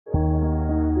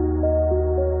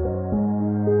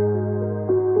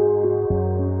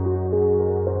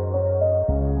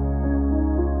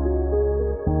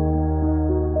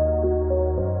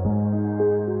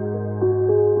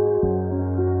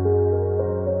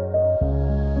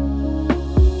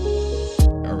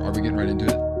Are we getting right into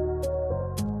it?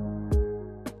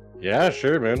 Yeah,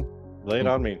 sure, man. Lay it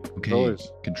Oh, on me. okay,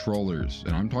 controllers.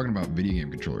 And I'm talking about video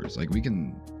game controllers. Like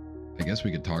I guess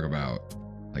we could talk about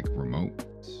like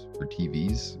remotes for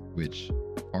TVs, which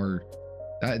are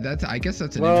I guess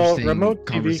that's an Well, interesting remote TV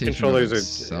conversation of controllers are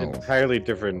itself. entirely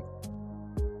different.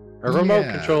 A remote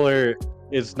Yeah. controller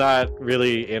is not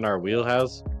really in our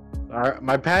wheelhouse.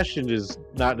 My passion is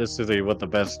not necessarily what the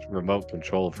best remote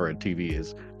control for a TV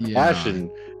is. Yeah.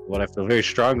 Passion, what I feel very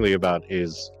strongly about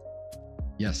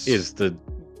Yes. is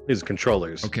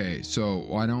controllers. Okay, so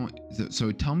why don't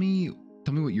so tell me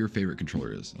what your favorite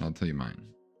controller is, and I'll tell you mine.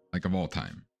 Like of all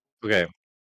time. Okay,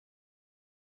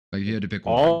 Like if you had to pick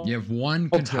one. You all have one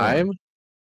controller. time.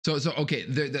 So okay,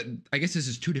 I guess this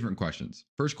is two different questions.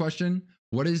 First question,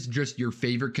 what is just your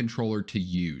favorite controller to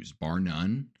use, bar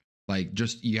none? Like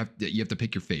just you have to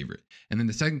pick your favorite. And then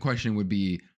the second question would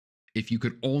be if you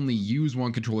could only use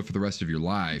one controller for the rest of your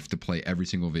life to play every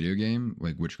single video game,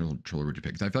 like which controller would you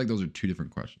pick? Because I feel like those are two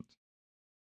different questions.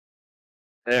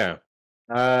 Yeah.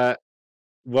 Uh,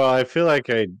 well, I feel like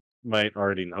I might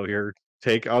already know your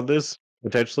take on this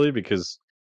potentially because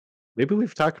maybe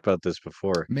we've talked about this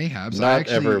before. Mayhaps. I Not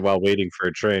ever actually while waiting for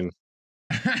a train.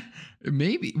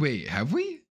 maybe wait, have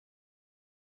we?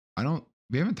 I don't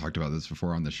we haven't talked about this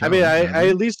before on the I mean, show, have I we?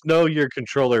 at least know your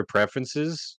controller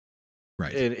preferences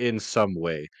Right. in some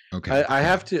way. Okay. I Okay.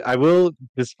 have to. I will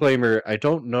disclaimer. I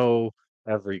don't know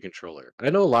every controller. I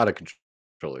know a lot of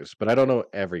controllers, but I don't know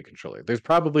every controller. There's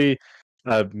probably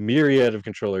a myriad of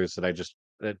controllers that I just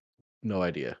no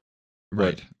idea what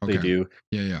Right. they Okay. do.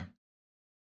 Yeah, yeah.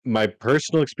 My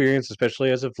personal experience, especially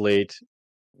as of late,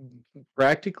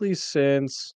 practically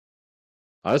since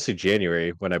honestly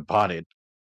January when I bought it,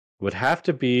 would have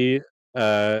to be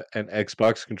an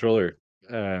Xbox controller.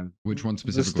 Uh, Which one just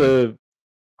specifically? the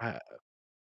uh,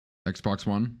 Xbox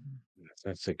One?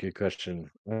 that's a good question.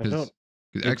 I don't.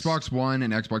 Because It's Xbox One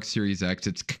and Xbox Series X,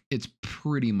 it's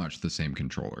pretty much the same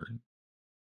controller.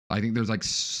 I think there's like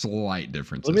slight let me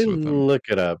differences with them. look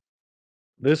it up.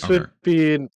 This Okay. would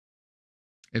be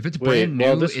If it's wait. brand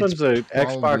Well, new, this it's one's a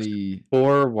Xbox probably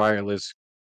 4 wireless.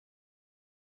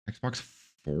 Xbox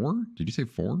 4? Did you say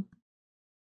 4?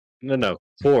 No,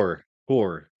 4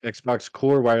 Xbox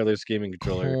Core wireless gaming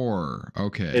controller. Core. It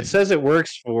Okay. says it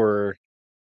works for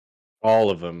all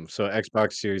of them. So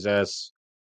Xbox Series S,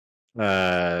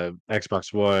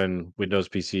 Xbox One, Windows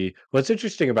PC. What's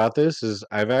interesting about this is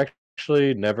I've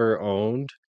actually never owned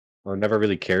or never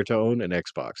really cared to own an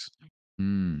Xbox.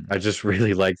 Hmm. I just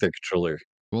really like the controller.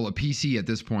 Well, a PC at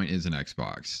this point is an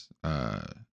Xbox,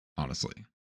 honestly.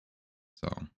 So,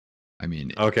 I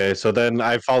mean, Okay, so then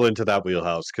I fall into that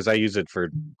wheelhouse because I use it for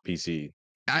PC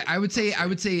I would say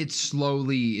mostly. it's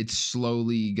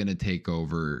slowly gonna take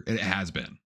over. It has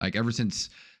been like ever since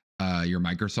your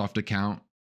Microsoft account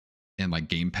and like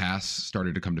Game Pass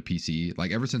started to come to PC.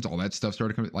 Like ever since all that stuff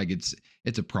started coming, like it's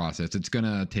a process. It's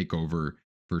gonna take over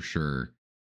for sure.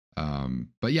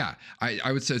 But yeah,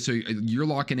 I would say so. You're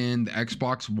locking in the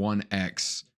Xbox One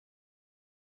X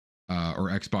or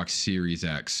Xbox Series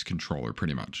X controller,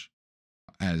 pretty much.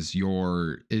 As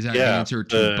your is that Yeah, answer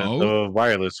to both? the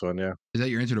wireless one, yeah. Is that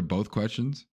your answer to both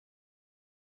questions?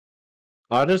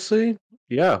 Honestly,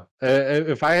 yeah.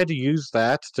 If I had to use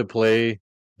that to play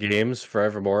games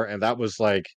forevermore, and that was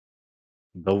like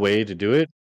the way to do it,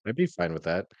 I'd be fine with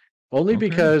that. Only Okay.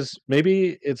 because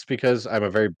maybe it's because I'm a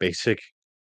very basic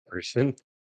person.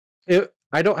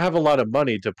 I don't have a lot of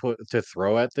money to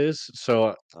throw at this,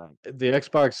 so the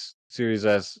Xbox Series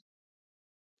S,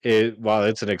 while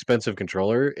it's an expensive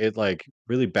controller, it like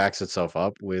really backs itself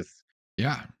up with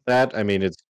Yeah. that. I mean,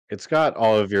 it's got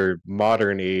all of your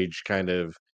modern age kind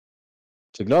of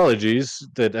technologies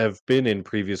that have been in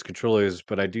previous controllers,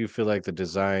 but I do feel like the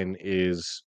design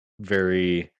is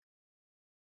very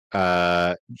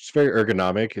it's very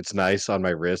ergonomic. It's nice on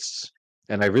my wrists,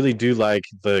 and I really do like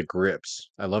the grips.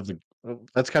 I love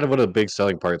that's kind of one of the big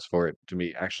selling parts for it to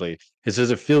me, actually. Is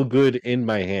does it feel good in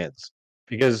my hands?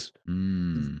 Because,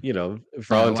 Mm. you know,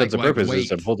 for all Yeah, intents and like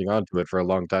purposes, I'm weight. holding on to it for a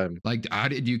long time. Like,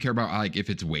 do you care about like if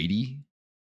it's weighty?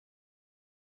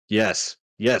 Yes.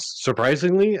 Yes.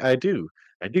 Surprisingly, I do.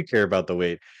 I do care about the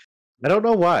weight. I don't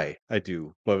know why I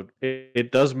do, but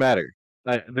it does matter.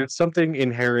 There's something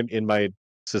inherent in my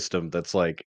system that's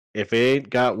like, if it ain't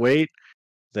got weight,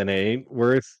 then it ain't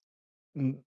worth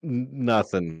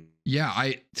nothing.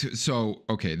 Yeah, so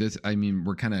okay, this I mean,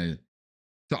 we're kind of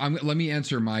so I'm let me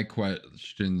answer my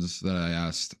questions that I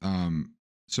asked.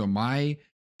 So my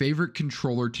favorite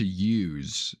controller to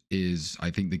use is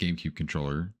I think the GameCube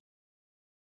controller.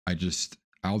 I just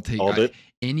I'll take Hold it.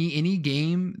 any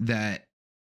game that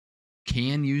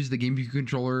can use the GameCube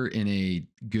controller in a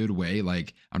good way,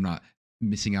 like I'm not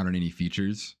missing out on any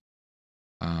features,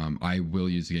 I will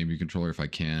use the GameCube controller if I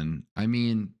can. I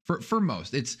mean, for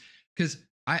most, it's because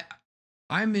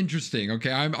I'm interesting.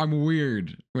 Okay, I'm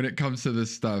weird when it comes to this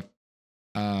stuff.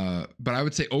 But I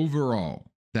would say overall,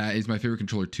 that is my favorite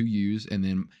controller to use. And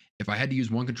then if I had to use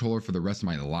one controller for the rest of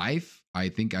my life, I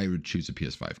think I would choose a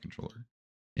PS5 controller.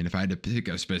 And if I had to pick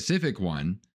a specific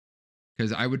one,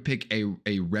 because I would pick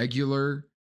a regular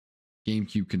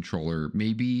GameCube controller,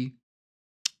 maybe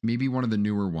one of the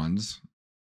newer ones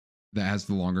that has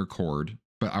the longer cord.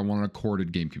 But I want a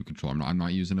corded GameCube controller. I'm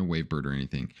not using a Wavebird or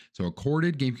anything. So a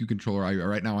corded GameCube controller.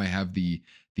 Right now I have the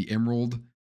Emerald,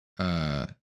 the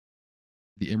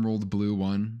Emerald Blue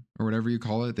one, or whatever you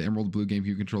call it, the Emerald Blue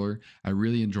GameCube controller. I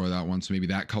really enjoy that one. So maybe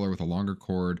that color with a longer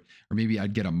cord, or maybe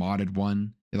I'd get a modded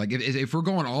one. Like if we're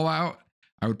going all out,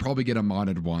 I would probably get a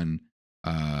modded one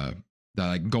that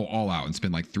I go all out and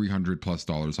spend like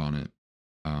 $300+ on it.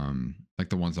 Like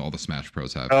the ones that all the Smash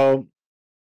Pros have.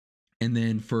 And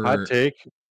then hot take.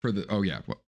 For the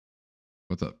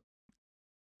what's up?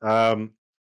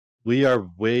 We are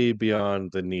way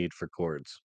beyond the need for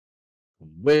cords.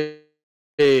 Way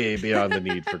beyond the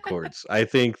need for cords. I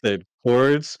think that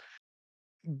cords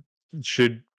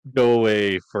should go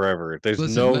away forever.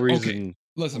 There's no reason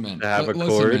listen, man, to have a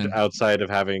cord outside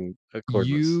of having a cordless.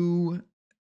 You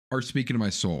are speaking to my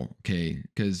soul, okay?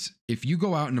 Because if you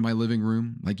go out into my living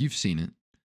room, like you've seen it,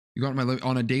 you go out in my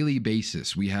on a daily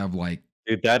basis, we have like,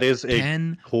 dude, that is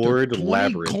 10 cord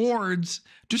labyrinth. Cords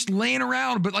just laying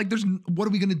around, but like there's, what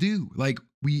are we gonna do? Like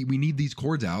we need these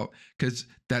cords out because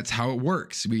that's how it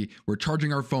works. We're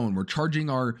charging our phone, we're charging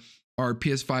our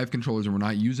PS5 controllers, and we're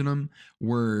not using them.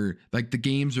 We're like, the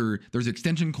games there's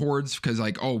extension cords because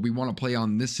like, oh, we want to play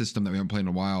on this system that we haven't played in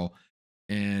a while,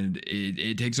 and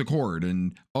it takes a cord,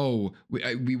 and oh,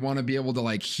 we want to be able to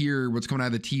like hear what's coming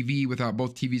out of the TV without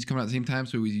both TVs coming out at the same time,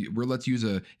 so let's use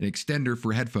an extender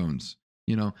for headphones.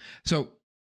 You know, so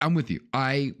I'm with you.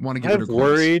 I want to get rid of cords.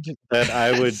 I'm worried that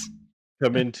I would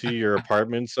come into your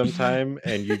apartment sometime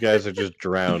and you guys are just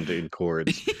drowned in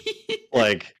cords,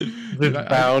 like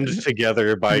bound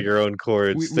together by your own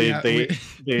cords. We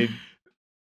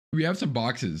have some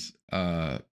boxes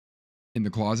in the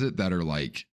closet that are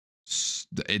like,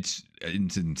 it's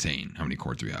insane how many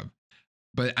cords we have.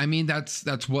 But I mean,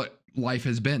 that's what life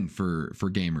has been for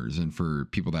gamers and for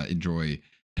people that enjoy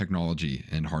technology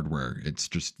and hardware. It's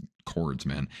just cords,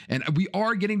 man. And we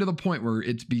are getting to the point where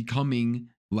it's becoming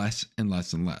less and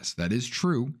less and less. That is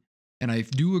true. And I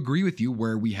do agree with you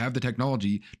where we have the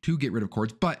technology to get rid of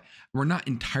cords, but we're not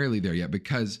entirely there yet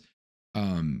because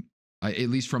at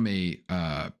least from a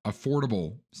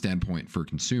affordable standpoint for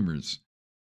consumers,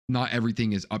 not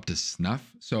everything is up to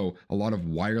snuff. So a lot of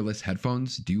wireless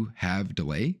headphones do have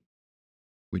delay,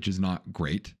 which is not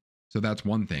great. So that's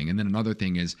one thing. And then another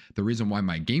thing is the reason why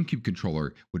my GameCube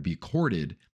controller would be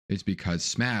corded is because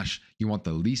Smash, you want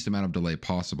the least amount of delay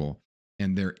possible.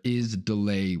 And there is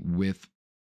delay with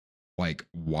like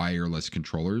wireless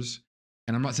controllers.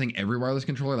 And I'm not saying every wireless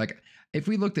controller, like if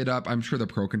we looked it up, I'm sure the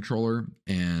Pro controller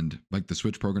and like the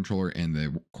Switch Pro controller and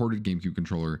the corded GameCube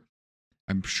controller,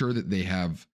 I'm sure that they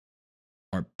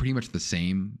are pretty much the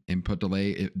same input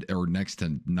delay or next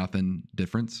to nothing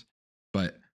difference.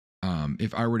 But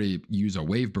if I were to use a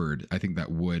Wavebird, I think that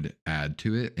would add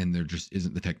to it, and there just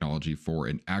isn't the technology for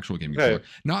an actual gaming controller,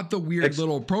 not the weird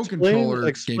little Pro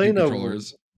controller gaming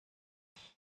controllers.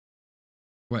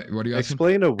 What do you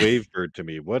explain a Wavebird to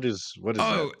me? What is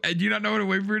that? And do you not know what a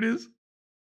Wavebird is?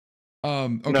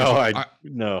 Okay, no,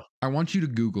 no. I want you to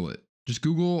Google it. Just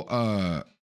Google. I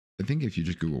think if you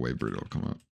just Google Wavebird, it'll come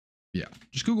up. Yeah,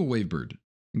 just Google Wavebird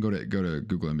and go to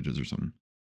Google Images or something.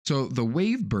 So the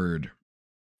Wavebird,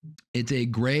 it's a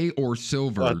gray or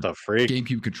silver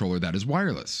GameCube controller that is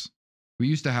wireless. We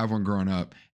used to have one growing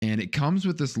up, and it comes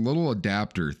with this little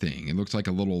adapter thing. It looks like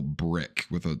a little brick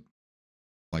with a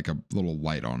little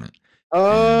light on it.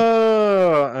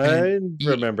 Oh, I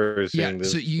remember seeing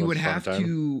this. So you would have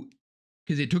to,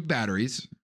 because it took batteries,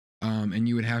 and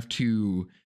you'd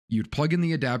plug in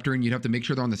the adapter, and you'd have to make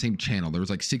sure they're on the same channel. There was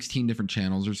like 16 different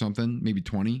channels or something, maybe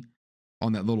 20.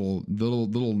 On that little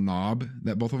knob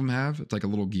that both of them have. It's like a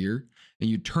little gear, and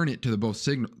you turn it to the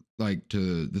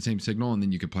same signal, and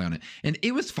then you could play on it. And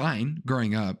it was fine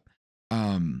growing up.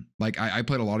 Like I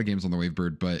played a lot of games on the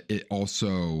Wavebird, but it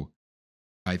also,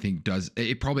 I think,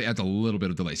 it probably adds a little bit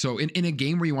of delay. So in a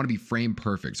game where you want to be frame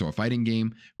perfect, so a fighting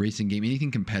game, racing game, anything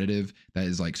competitive that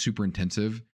is like super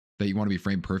intensive that you want to be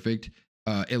frame perfect,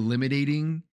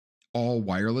 eliminating all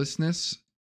wirelessness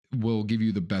will give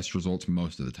you the best results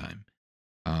most of the time.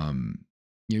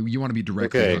 You want to be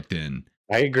directly Okay, hooked in.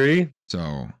 I agree.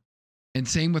 So, and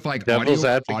same with like Devil's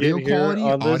advocate audio here quality.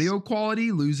 on this. Audio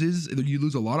quality loses. You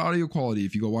lose a lot of audio quality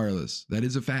if you go wireless. That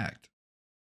is a fact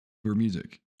for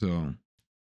music. So,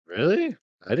 Really?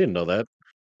 I didn't know that.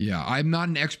 yeah, I'm not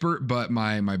an expert, but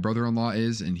my brother-in-law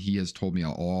is, and he has told me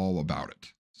all about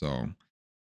it. So,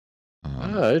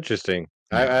 Oh, interesting.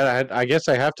 yeah, I guess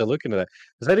I have to look into that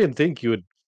because I didn't think you would.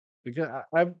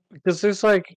 Because there's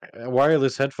like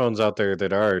wireless headphones out there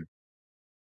that are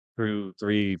through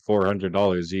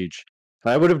 $300-400 each.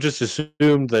 I would have just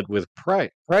assumed that with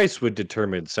price would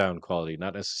determine sound quality,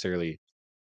 not necessarily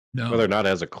whether or no, not it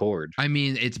has a cord. I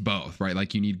mean it's both, right?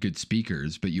 Like you need good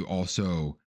speakers, but you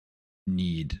also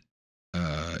need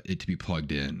it to be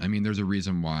plugged in. I mean, there's a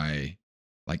reason why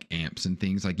like amps and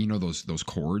things like those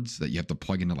cords that you have to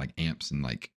plug into like amps and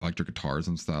like electric guitars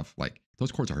and stuff. Like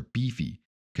those cords are beefy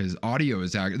because audio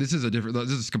is this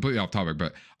is completely off topic,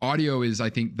 but audio is I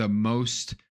think the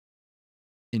most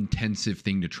intensive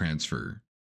thing to transfer.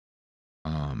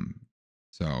 Um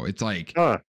so it's like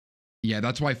Huh. yeah,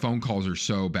 that's why phone calls are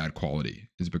so bad quality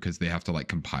is because they have to like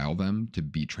compile them to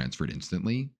be transferred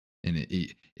instantly. And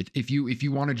if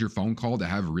you wanted your phone call to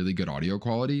have really good audio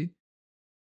quality,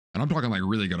 and I'm talking like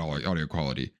really good audio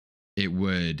quality, it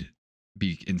would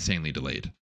be insanely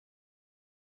delayed.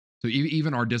 So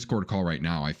even our Discord call right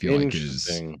now, I feel like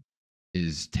Interesting.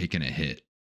 is taking a hit.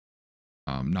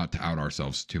 Not to out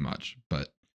ourselves too much,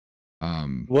 but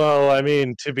um, Well, I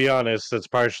mean, to be honest, that's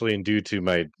partially due to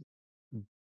my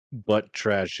butt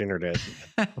trash internet.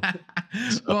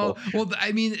 So,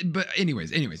 I mean, but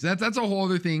anyways, that's a whole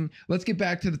other thing. Let's get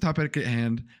back to the topic at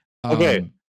hand. okay,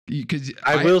 Because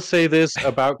I I will say this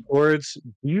about cords.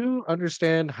 Do you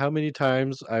understand how many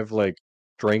times I've like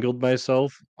strangled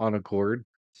myself on a cord,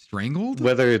 strangled.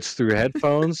 whether it's through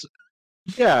headphones?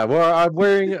 Yeah, well, I'm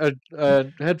wearing a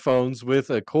headphones with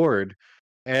a cord,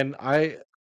 and I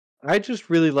just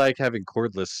really like having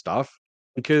cordless stuff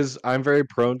because I'm very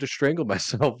prone to strangle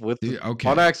myself with Dude, on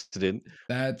okay, accident,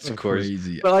 that's of course.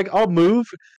 crazy. But like I'll move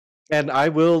and I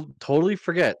will totally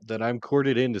forget that I'm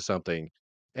corded into something,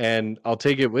 and I'll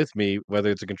take it with me, whether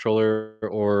it's a controller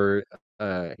or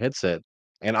a headset,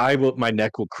 and my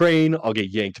neck will crane, I'll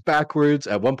get yanked backwards.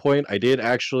 At one point, I did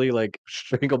actually, like,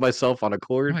 strangle myself on a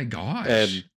cord, My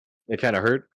and gosh, it kinda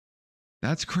hurt.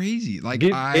 that's crazy. Like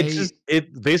It just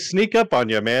they sneak up on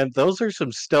you, man. Those are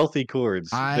some stealthy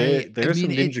cords. I There are mean,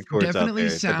 some it ninja cords out definitely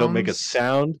there that don't make a sounds.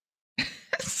 sound.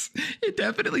 It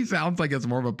definitely sounds like it's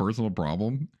more of a personal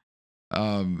problem.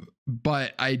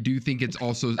 But I do think it's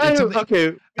also I it's don't something.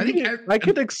 okay, I think I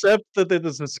can accept that it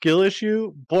is a skill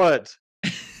issue, but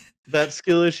that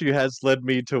skill issue has led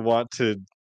me to want to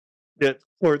get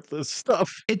worthless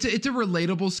stuff. it's a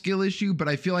relatable skill issue, but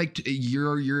I feel like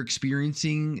you're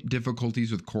experiencing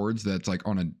difficulties with chords that's like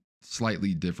on a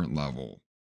slightly different level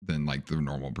than like the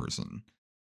normal person.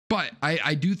 But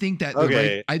I do think that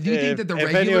Okay, I do think that the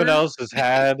if anyone regular else has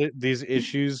had these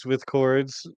issues with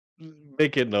chords,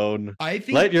 make it known. I Let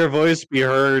think your voice be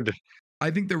heard.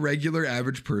 I think the regular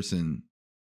average person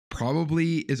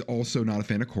probably is also not a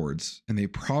fan of chords and they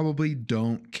probably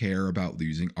don't care about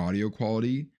losing audio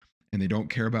quality and they don't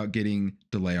care about getting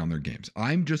delay on their games.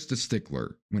 I'm just a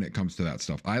stickler when it comes to that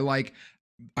stuff. I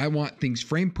want things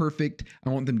frame perfect. I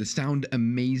want them to sound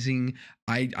amazing.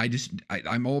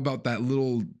 I'm all about that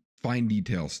little fine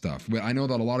detail stuff. But I know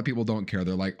that a lot of people don't care.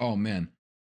 They're like, "Oh man,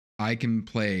 I can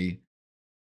play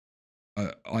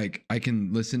like I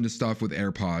can listen to stuff with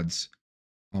AirPods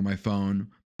on my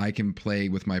phone. I can play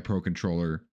with my Pro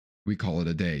controller. We call it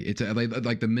a day. It's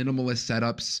like the minimalist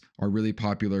setups are really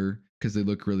popular because they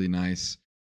look really nice,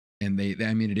 and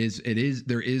I mean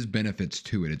there is benefits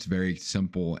to it. It's very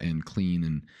simple and clean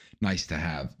and nice to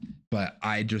have. But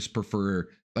I just prefer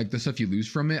like the stuff you lose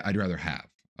from it. I'd rather have.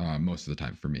 Most of the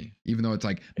time for me, even though it's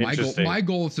like Interesting. my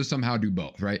goal is to somehow do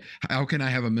both, right? How can I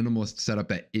have a minimalist setup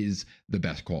that is the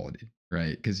best quality,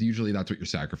 right? Because usually that's what you're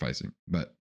sacrificing.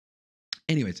 But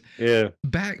anyways, Yeah.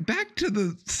 back to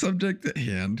the subject at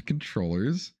hand,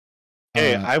 controllers.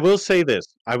 Hey, Uh I will say this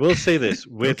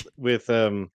okay. with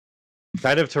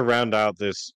kind of to round out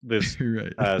this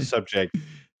Right. subject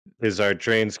is our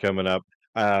trains coming up.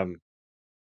 Um,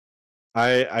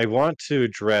 I want to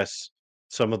address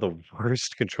some of the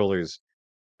worst controllers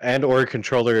and or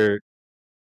controller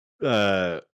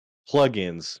uh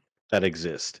plugins that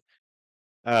exist.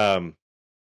 Um,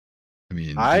 I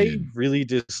mean, I dude. really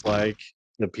dislike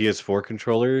the PS4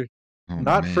 controller, Oh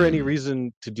not for any man.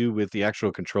 reason to do with the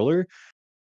actual controller,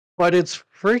 but its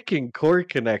freaking cord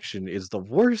connection is the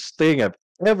worst thing I've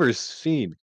ever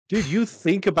seen. Dude, you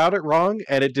think about it wrong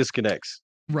and it disconnects.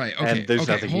 Right. and Okay. there's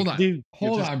Okay. nothing you Hold can on. do. You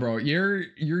Hold just on, bro.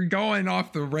 You're going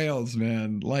off the rails,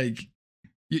 man. Like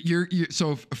you're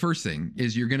so first thing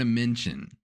is you're gonna mention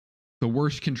the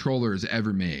worst controllers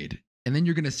ever made. And then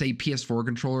you're going to say PS4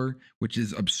 controller, which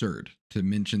is absurd to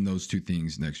mention those two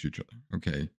things next to each other.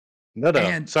 Okay. no,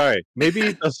 And sorry.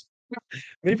 Maybe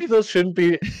those shouldn't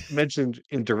be mentioned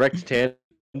in direct tandem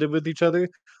with each other.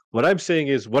 What I'm saying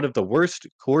is one of the worst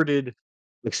corded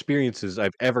experiences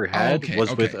I've ever had okay, was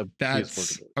with okay. a PS4 That's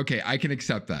controller. okay. I can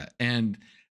accept that. And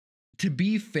to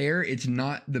be fair, it's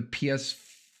not the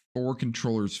PS4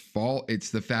 controller's fault. It's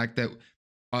the fact that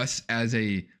us as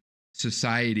a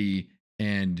society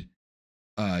and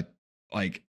uh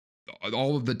like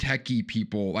all of the techie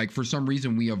people, like for some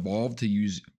reason we evolved to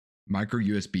use micro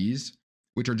USBs,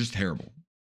 which are just terrible.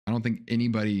 I don't think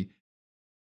anybody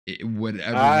would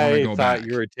ever want to I go thought you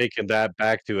back. were taking that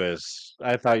back to us.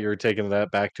 I thought you were taking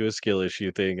that back to a skill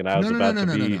issue thing, and I was No, no, no, about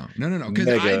no, to no, no, be no, no, no, no. Because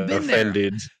I've mega been there.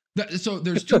 offended. So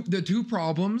there's the two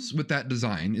problems with that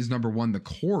design is number one, the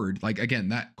cord. Like again,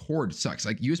 that cord sucks.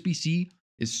 Like USB-C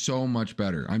is so much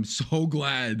better. I'm so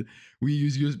glad we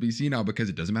use USB-C now because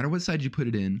it doesn't matter what side you put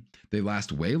it in. They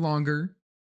last way longer.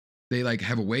 They like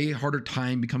have a way harder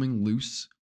time becoming loose.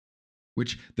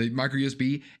 Which the micro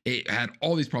USB it had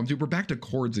all these problems. Dude, we're back to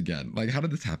cords again. Like, how did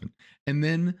this happen? And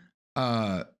then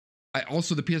I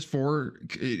also the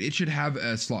PS4 it should have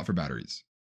a slot for batteries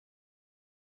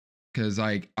because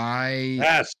like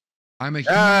Yes, I'm a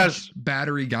yes. huge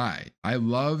battery guy. I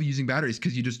love using batteries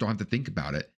because you just don't have to think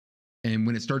about it. And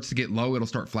when it starts to get low, it'll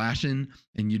start flashing,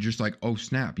 and you're just like, "Oh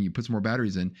snap!" And you put some more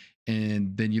batteries in,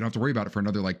 and then you don't have to worry about it for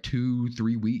another like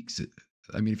 2-3 weeks.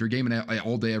 I mean, if you're gaming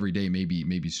all day, every day,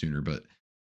 maybe sooner. But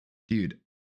dude,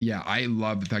 yeah, I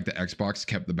love the fact that Xbox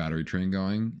kept the battery train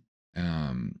going.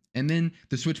 And then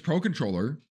the Switch Pro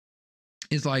controller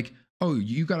is like, "Oh,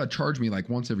 you got to charge me like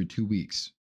once every 2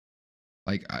 weeks."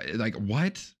 Like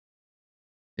what?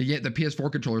 And yet the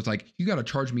PS4 controller is like, you got to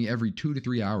charge me every 2 to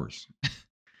 3 hours.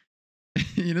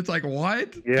 And it's like,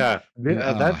 what? Yeah, Dude,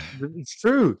 yeah, it's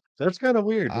true. That's kinda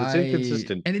weird. It's I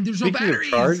inconsistent. and then there's no Speaking of batteries.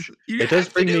 charge, You it does have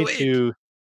to bring me do it. to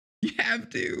You have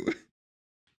to.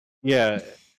 yeah,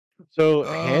 so Oh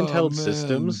handheld man.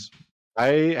 systems, I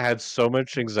had so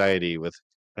much anxiety with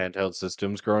handheld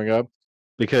systems growing up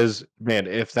because, man,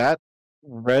 if that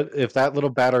little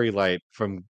battery light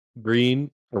from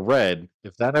green to red,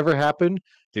 if that ever happened,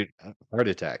 dude, heart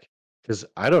attack. Because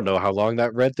I don't know how long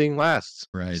that red thing lasts.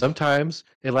 Right. Sometimes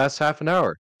it lasts half an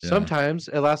hour. Yeah. Sometimes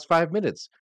it lasts 5 minutes.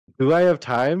 Do I have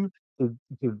time to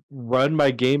run my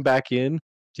game back in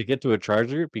to get to a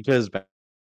charger? Because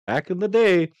back in the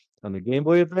day on the Game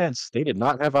Boy Advance, they did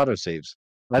not have autosaves.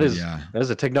 That Oh is yeah. that is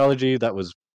a technology that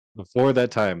was before that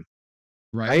time.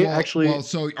 Right. I Well, actually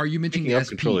so are you mentioning Speaking the of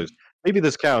controllers, SP? maybe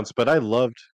this counts, but I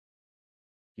loved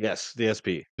yes, the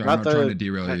SP. So I'm Not not trying the to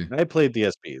derail you. I played the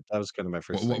SP. That was kinda my What,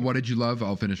 first what thing. what did you love?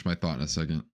 I'll finish my thought in a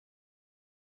second.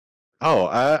 Oh,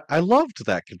 I loved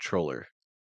that controller.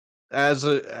 As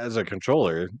a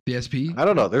controller, The SP? I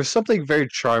don't know, there's something very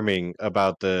charming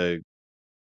about the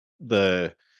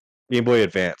Game Boy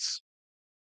Advance.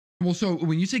 Well, so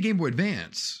when you say Game Boy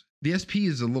Advance, the SP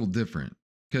is a little different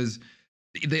because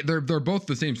they're both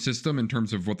the same system in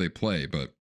terms of what they play,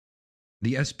 but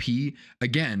the SP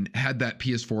again had that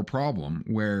PS4 problem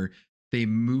where they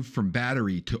moved from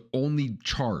battery to only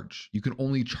charge. You can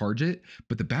only charge it,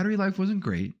 but the battery life wasn't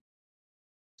great.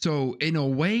 So in a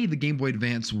way, the Game Boy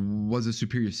Advance was a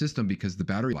superior system because the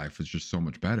battery life was just so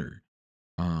much better.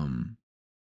 Um,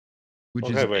 which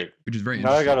Okay, is wait. which is very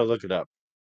Now I gotta interesting. look it up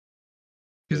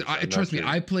Because because I I'm not trust me, sure.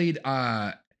 I played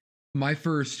my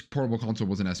first portable console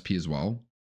was an SP as well.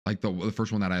 Like the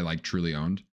first one that I like truly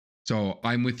owned. So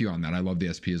I'm with you on that. I love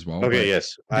the SP as well. Okay, But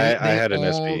yes. I they had an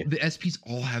all SP. the SPs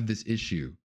all have this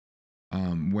issue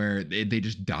where they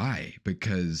just die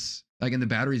because like and the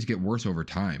batteries get worse over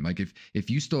time. Like if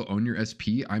you still own your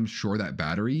SP, I'm sure that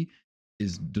battery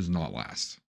is does not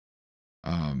last.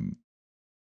 Um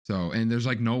so, and there's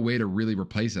like no way to really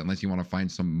replace it unless you want to find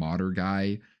some modder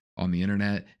guy on the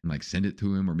internet and like send it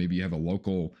to him, or maybe you have a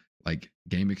local like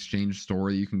game exchange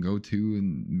store that you can go to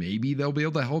and maybe they'll be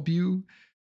able to help you.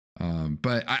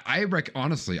 But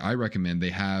honestly, I recommend they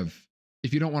have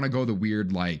if you don't want to go the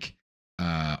weird like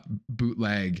uh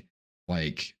bootleg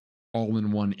like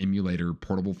all-in-one emulator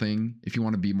portable thing. If you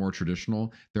want to be more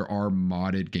traditional, there are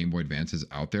modded Game Boy Advances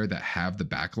out there that have the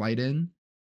backlight in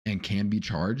and can be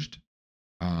charged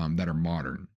that are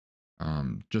modern.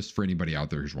 Just for anybody out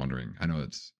there who's wondering, I know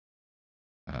it's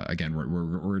again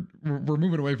we're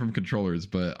moving away from controllers,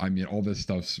 but I mean all this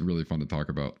stuff's really fun to talk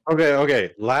about. Okay,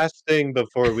 okay. Last thing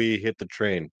before we hit the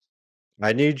train.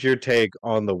 I need your take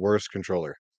on the worst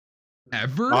controller.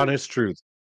 ever, Honest truth.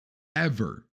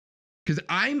 ever. Because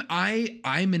I'm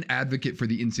an advocate for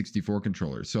the N64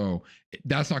 controller, so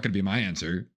that's not going to be my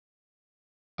answer.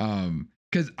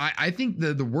 Because I think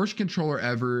the worst controller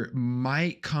ever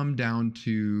might come down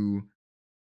to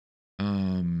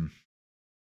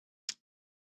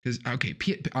because okay,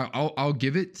 I'll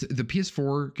give it the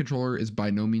PS4 controller is by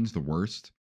no means the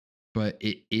worst, but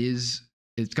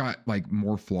it's got like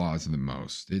more flaws than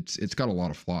most. It's got a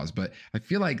lot of flaws, but I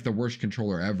feel like the worst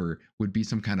controller ever would be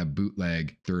some kind of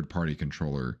bootleg third party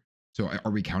controller. So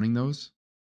are we counting those,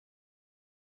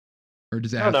 or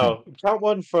does it I don't have to? know. Count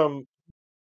one from,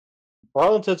 for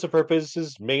all intents and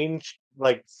purposes,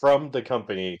 like from the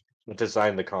company that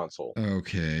designed the console.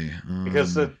 Okay.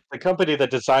 Because the company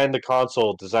that designed the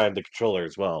console designed the controller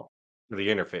as well, the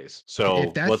interface. Okay.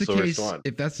 If So that's the what's the worst case, one?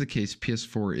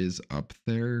 PS4 is up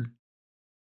there.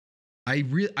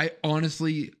 I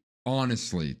honestly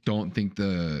don't think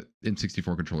the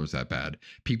N64 controller is that bad.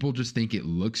 People just think it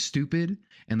looks stupid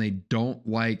and they don't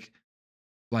like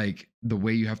the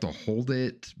way you have to hold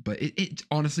it. But it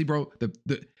honestly, bro, the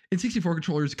N64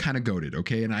 controller is kind of goated,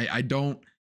 okay? And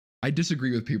I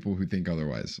disagree with people who think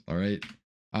otherwise. All right.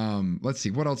 Let's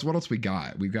see what else we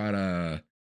got. We got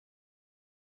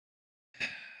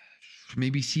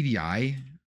maybe CDI,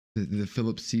 the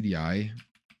Philips CDI.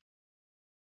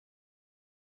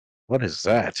 What is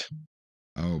that?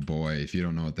 Oh boy, if you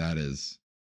don't know what that is.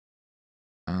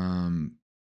 Um,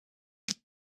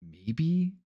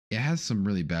 maybe it has some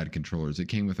really bad controllers. It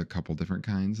came with a couple different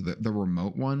kinds. The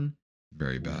remote one,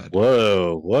 very bad.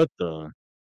 Whoa, what the?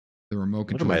 The remote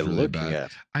What am controller I is really looking bad.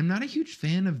 at? I'm not a huge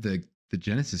fan of the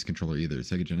Genesis controller either.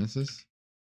 Sega Genesis.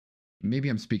 Maybe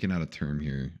I'm speaking out of term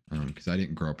here, because I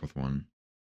didn't grow up with one.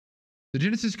 The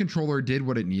Genesis controller did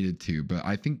what it needed to, but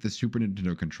I think the Super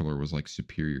Nintendo controller was like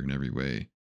superior in every way.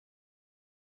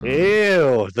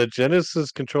 Ew, the Genesis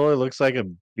controller looks like a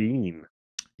bean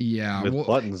Yeah, with well,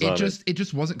 buttons on it. it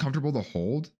just wasn't comfortable to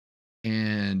hold,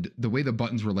 and the way the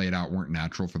buttons were laid out weren't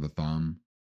natural for the thumb.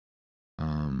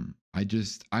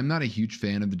 I'm not a huge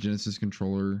fan of the Genesis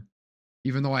controller,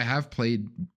 even though I've played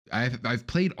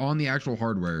on the actual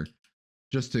hardware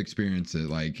just to experience it.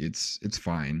 Like it's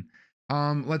fine.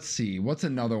 Let's see, what's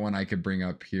another one I could bring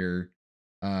up here?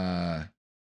 Because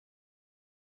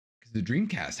the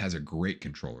Dreamcast has a great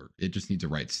controller. It just needs a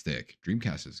right stick.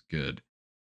 Dreamcast is good.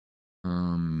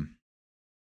 Um,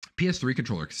 PS3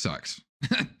 controller sucks.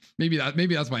 maybe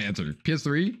that's my answer.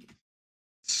 PS3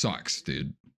 sucks,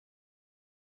 dude.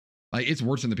 Like it's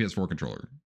worse than the PS4 controller,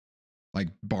 like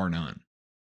bar none.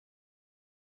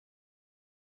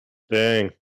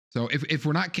 Dang. So if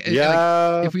we're not like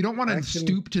Yeah, if we don't want I to can.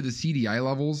 stoop to the CDI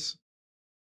levels,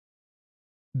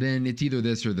 then it's either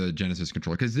this or the Genesis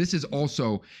controller, because this is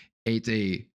also it's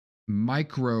a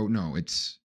micro. No,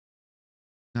 it's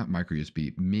not micro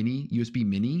USB. USB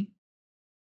mini,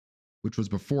 which was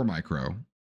before micro,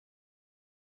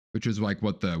 which is like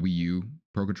what the Wii U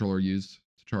Pro controller used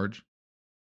to charge.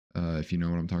 If you know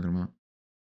what I'm talking about.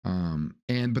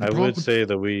 And but the I would problem say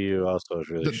the Wii U also has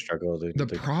really the struggled in the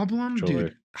the problem, controller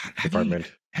dude. Have you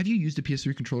department. have you used a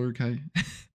PS3 controller, Kai?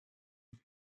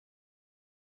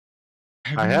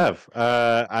 have I you, have.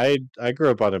 I grew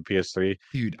up on a PS3.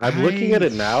 dude? I'm looking at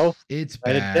it now, It's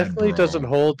and it bad, definitely doesn't bro.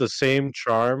 hold the same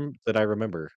charm that I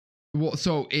remember. Well,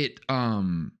 so it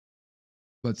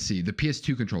let's see, the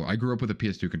PS2 controller. I grew up with a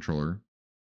PS2 controller,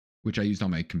 which I used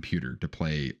on my computer to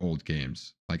play old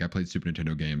games. Like I played Super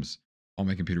Nintendo games on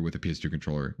my computer with a PS2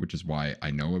 controller, which is why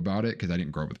I know about it, because I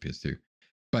didn't grow up with PS2.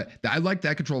 But I liked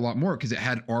that control a lot more because it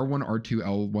had R1, R2,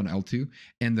 L1, L2,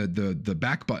 and the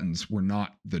back buttons were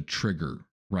not the trigger,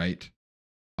 right?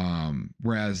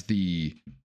 Whereas the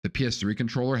PS3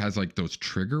 controller has like those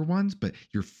trigger ones, but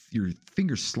your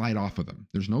fingers slide off of them.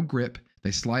 There's no grip.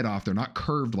 They slide off. They're not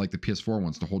curved like the PS4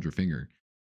 ones to hold your finger.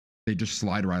 They just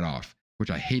slide right off,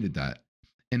 which I hated that.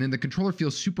 And then the controller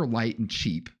feels super light and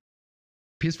cheap.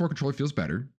 PS4 controller feels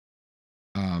better.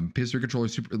 PS3 controller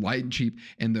is super light and cheap,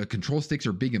 and the control sticks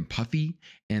are big and puffy,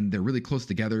 and they're really close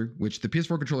together. Which the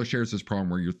PS4 controller shares this problem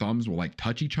where your thumbs will like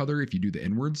touch each other if you do the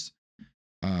inwards.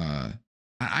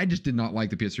 I just did not like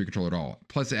the PS3 controller at all.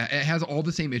 Plus, it has all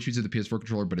the same issues of the PS4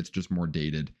 controller, but it's just more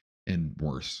dated and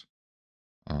worse.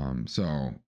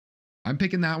 So I'm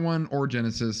picking that one or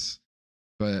Genesis,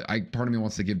 but part of me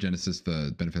wants to give Genesis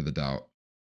the benefit of the doubt.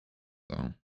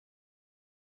 So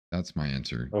that's my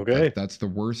answer. Okay. That's the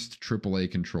worst AAA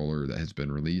controller that has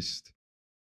been released.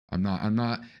 I'm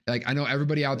not like, I know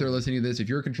everybody out there listening to this, if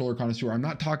you're a controller connoisseur, I'm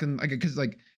not talking like, because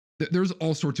like there's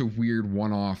all sorts of weird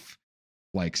one-off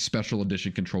like special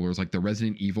edition controllers, like the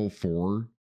Resident Evil 4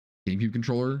 GameCube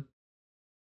controller.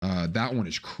 That one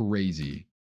is crazy.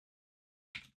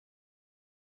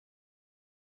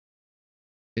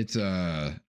 It's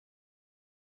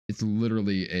it's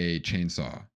literally a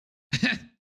chainsaw.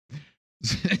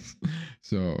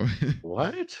 So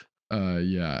What?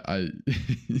 yeah, I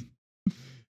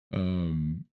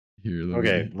um here let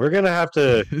Okay, me we're gonna have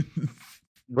to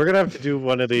do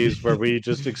one of these where we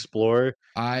just explore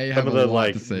I some have of a the lot to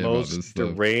like say about most this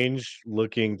stuff. deranged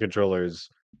looking controllers.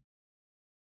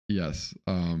 Yes.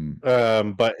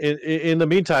 But in the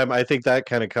meantime, I think that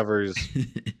kind of covers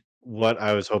what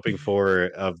I was hoping for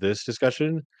of this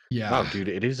discussion. Wow, Yeah. dude,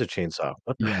 it is a chainsaw.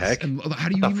 What the Yes. heck? And how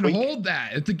do What you the even freak? hold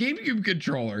that? It's a GameCube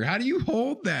controller. How do you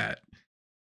hold that?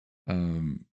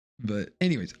 Um, but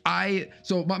anyways,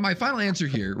 so my final answer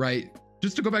here, right?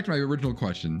 Just to go back to my original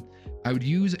question, I would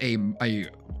use a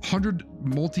 $100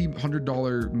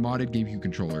 modded GameCube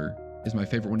controller is my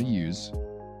favorite one to use,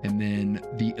 and then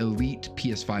the Elite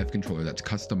PS5 controller that's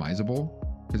customizable,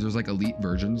 because there's like elite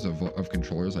versions of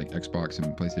controllers, like Xbox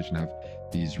and PlayStation have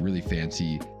these really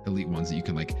fancy elite ones that you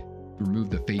can like remove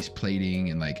the face plating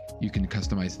and like you can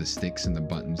customize the sticks and the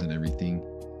buttons and everything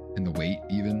and the weight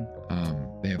even.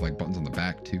 They have like buttons on the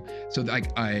back too. So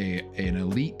like an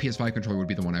Elite PS5 controller would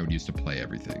be the one I would use to play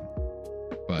everything,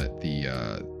 but the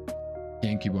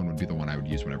GameCube one would be the one I would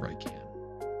use whenever I can.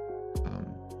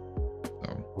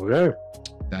 So Okay.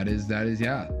 that is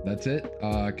yeah, that's it.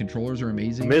 Controllers are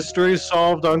amazing. Mystery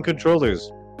solved on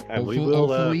controllers. And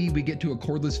Hopefully we get to a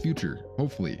cordless future.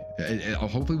 Hopefully,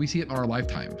 hopefully we see it in our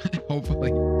lifetime.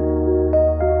 Hopefully.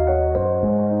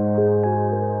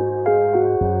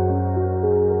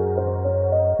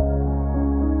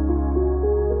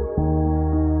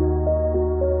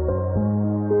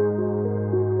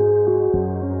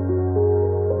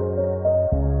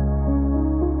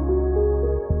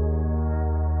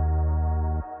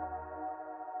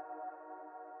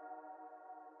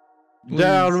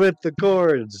 down Please, with the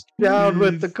cords. Down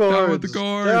with the please, down with the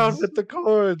cords. Down cords, with the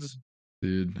cords.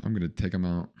 dude. I'm gonna take them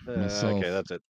out myself. Okay, that's it.